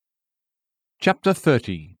Chapter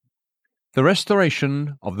 30. The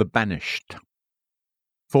Restoration of the Banished.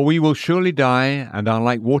 For we will surely die, and are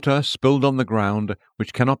like water spilled on the ground,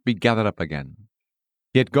 which cannot be gathered up again.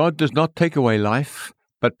 Yet God does not take away life,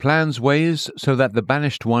 but plans ways so that the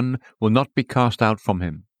banished one will not be cast out from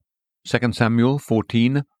him. 2 Samuel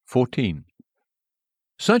 14:14.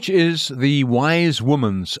 Such is the wise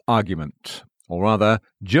woman's argument, or rather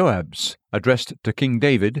Joab's, addressed to King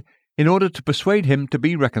David, in order to persuade him to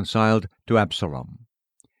be reconciled to Absalom.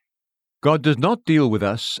 God does not deal with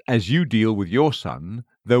us as you deal with your son,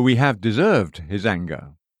 though we have deserved his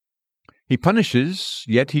anger. He punishes,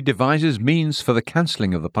 yet he devises means for the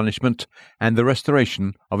cancelling of the punishment and the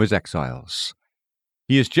restoration of his exiles.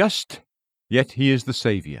 He is just, yet he is the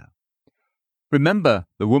Saviour. Remember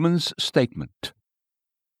the woman's statement.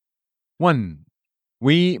 1.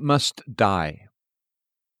 We must die.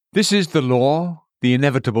 This is the law, the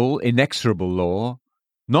inevitable, inexorable law,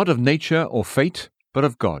 not of nature or fate, but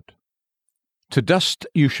of God. To dust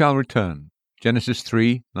you shall return, Genesis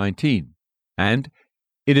 3:19, and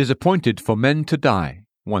it is appointed for men to die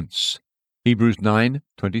once, Hebrews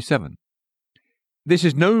 9:27. This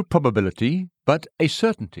is no probability, but a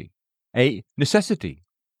certainty, a necessity,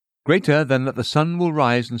 greater than that the sun will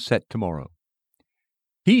rise and set tomorrow.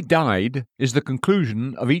 He died is the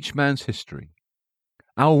conclusion of each man's history.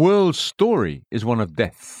 Our world's story is one of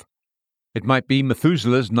death. It might be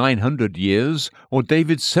Methuselah's 900 years or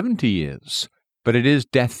David's 70 years, but it is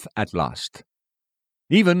death at last.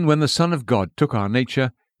 Even when the Son of God took our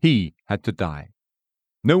nature, he had to die.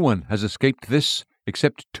 No one has escaped this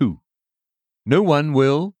except two. No one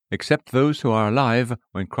will, except those who are alive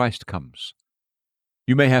when Christ comes.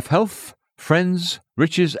 You may have health, friends,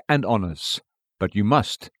 riches, and honors, but you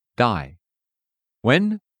must die.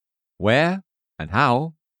 When, where, and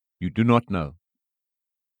how, you do not know.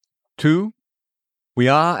 2. We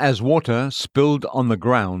are as water spilled on the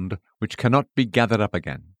ground, which cannot be gathered up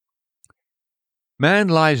again. Man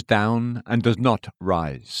lies down and does not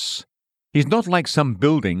rise. He is not like some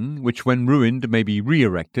building which when ruined may be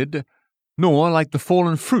re-erected, nor like the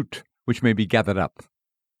fallen fruit which may be gathered up,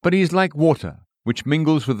 but he is like water which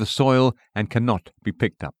mingles with the soil and cannot be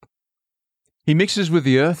picked up. He mixes with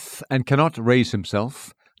the earth and cannot raise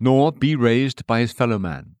himself, nor be raised by his fellow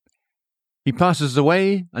man. He passes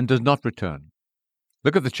away and does not return.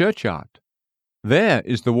 Look at the churchyard. There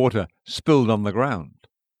is the water spilled on the ground.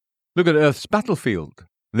 Look at earth's battlefield.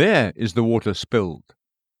 There is the water spilled.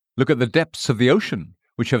 Look at the depths of the ocean,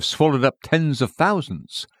 which have swallowed up tens of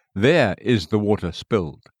thousands. There is the water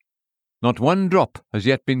spilled. Not one drop has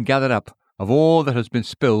yet been gathered up of all that has been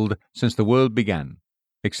spilled since the world began,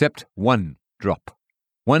 except one drop,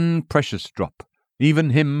 one precious drop,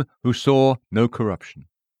 even him who saw no corruption.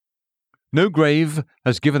 No grave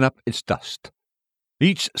has given up its dust.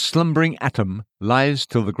 Each slumbering atom lies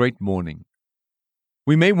till the great morning.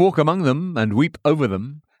 We may walk among them and weep over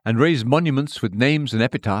them, and raise monuments with names and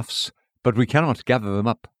epitaphs, but we cannot gather them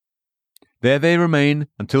up. There they remain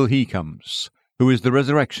until he comes, who is the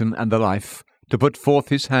resurrection and the life, to put forth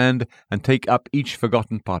his hand and take up each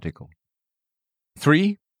forgotten particle.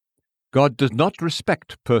 3. God does not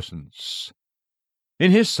respect persons. In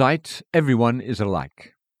his sight, everyone is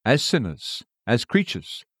alike, as sinners, as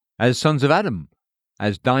creatures, as sons of Adam,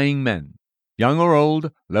 as dying men, young or old,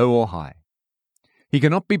 low or high. He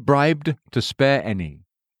cannot be bribed to spare any.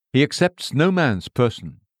 He accepts no man's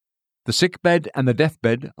person. The sickbed and the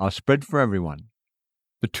deathbed are spread for everyone.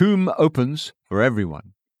 The tomb opens for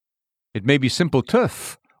everyone. It may be simple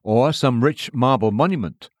turf or some rich marble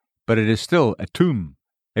monument, but it is still a tomb,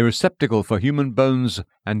 a receptacle for human bones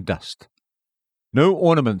and dust. No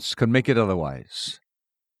ornaments can make it otherwise.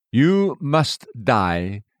 You must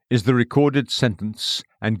die is the recorded sentence,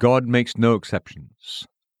 and God makes no exceptions.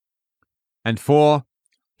 And 4.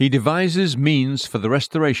 He devises means for the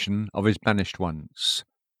restoration of his banished ones.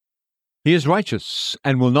 He is righteous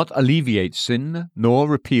and will not alleviate sin nor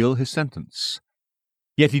repeal his sentence.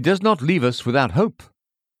 Yet he does not leave us without hope.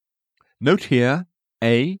 Note here,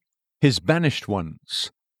 A. His banished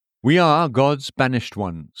ones. We are God's banished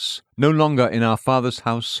ones, no longer in our Father's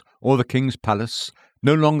house or the king's palace,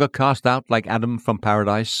 no longer cast out like Adam from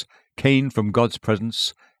paradise, Cain from God's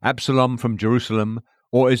presence, Absalom from Jerusalem,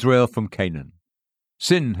 or Israel from Canaan.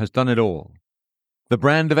 Sin has done it all. The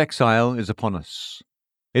brand of exile is upon us.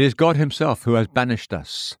 It is God himself who has banished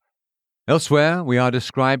us. Elsewhere we are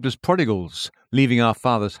described as prodigals, leaving our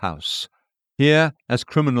Father's house. Here as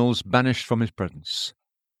criminals banished from his presence.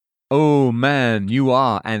 Oh man, you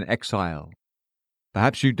are an exile.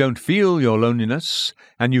 Perhaps you don't feel your loneliness,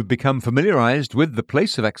 and you've become familiarized with the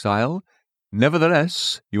place of exile.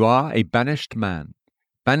 Nevertheless, you are a banished man.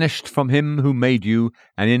 banished from him who made you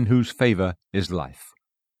and in whose favor is life.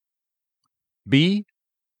 B.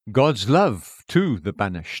 God's love to the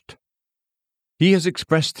banished. He has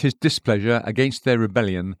expressed his displeasure against their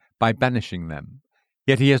rebellion by banishing them,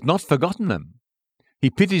 yet he has not forgotten them. He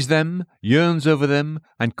pities them, yearns over them,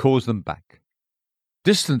 and calls them back.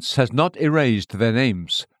 Distance has not erased their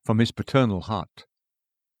names from his paternal heart.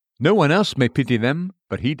 No one else may pity them,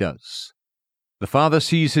 but he does. The Father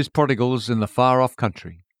sees his prodigals in the far-off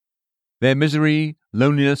country. Their misery,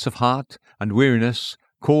 loneliness of heart, and weariness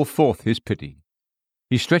call forth his pity.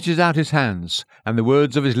 He stretches out his hands, and the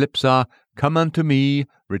words of his lips are, "Come unto me,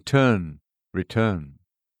 return, return."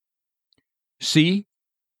 C.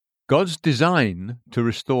 God's design to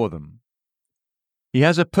restore them. He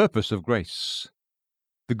has a purpose of grace.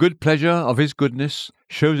 The good pleasure of his goodness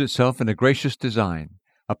shows itself in a gracious design,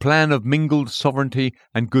 a plan of mingled sovereignty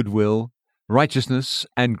and goodwill, righteousness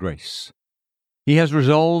and grace. He has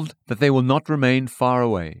resolved that they will not remain far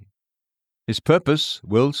away. His purpose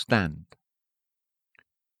will stand.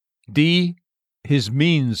 D. His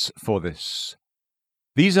means for this.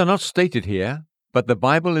 These are not stated here, but the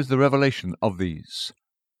Bible is the revelation of these.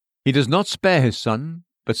 He does not spare his Son,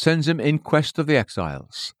 but sends him in quest of the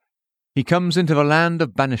exiles. He comes into the land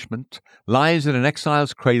of banishment, lies in an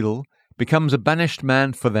exile's cradle, becomes a banished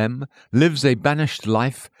man for them, lives a banished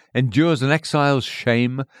life, endures an exile's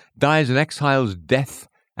shame, dies an exile's death,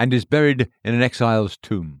 and is buried in an exile's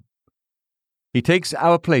tomb. He takes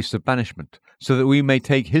our place of banishment, so that we may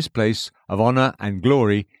take his place of honor and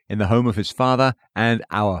glory in the home of his Father and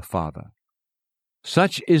our Father.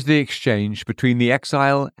 Such is the exchange between the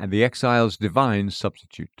exile and the exile's divine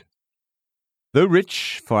substitute. Though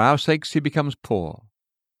rich, for our sakes he becomes poor.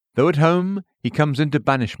 Though at home, he comes into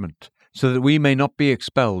banishment, so that we may not be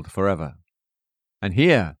expelled forever. And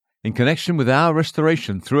here, in connection with our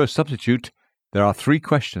restoration through a substitute, there are 3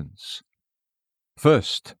 questions.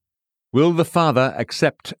 First, will the Father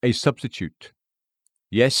accept a substitute?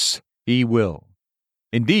 Yes, he will.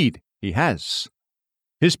 Indeed, he has.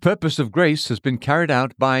 His purpose of grace has been carried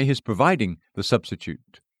out by his providing the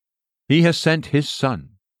substitute. He has sent his Son.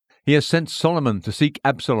 He has sent Solomon to seek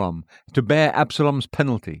Absalom, to bear Absalom's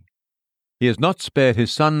penalty. He has not spared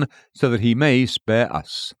his Son so that he may spare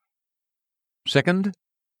us. Second,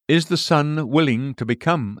 is the Son willing to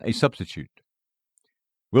become a substitute?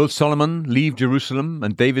 Will Solomon leave Jerusalem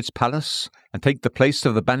and David's palace and take the place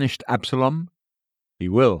of the banished Absalom? He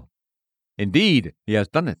will. Indeed, he has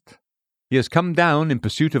done it. He has come down in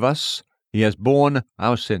pursuit of us. He has borne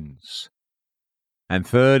our sins. And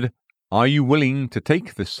third, are you willing to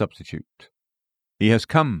take this substitute? He has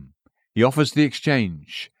come. He offers the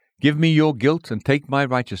exchange. Give me your guilt and take my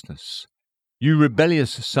righteousness. You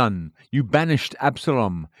rebellious son, you banished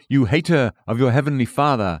Absalom, you hater of your heavenly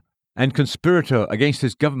Father, and conspirator against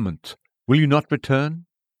his government, will you not return?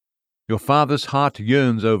 Your Father's heart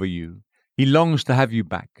yearns over you. He longs to have you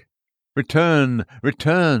back. Return,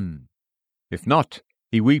 return! If not,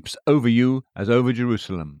 he weeps over you as over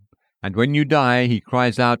Jerusalem. And when you die, he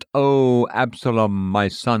cries out, "O Absalom, my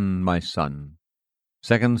son, my son."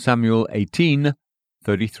 2 Samuel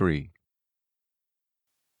 18:33.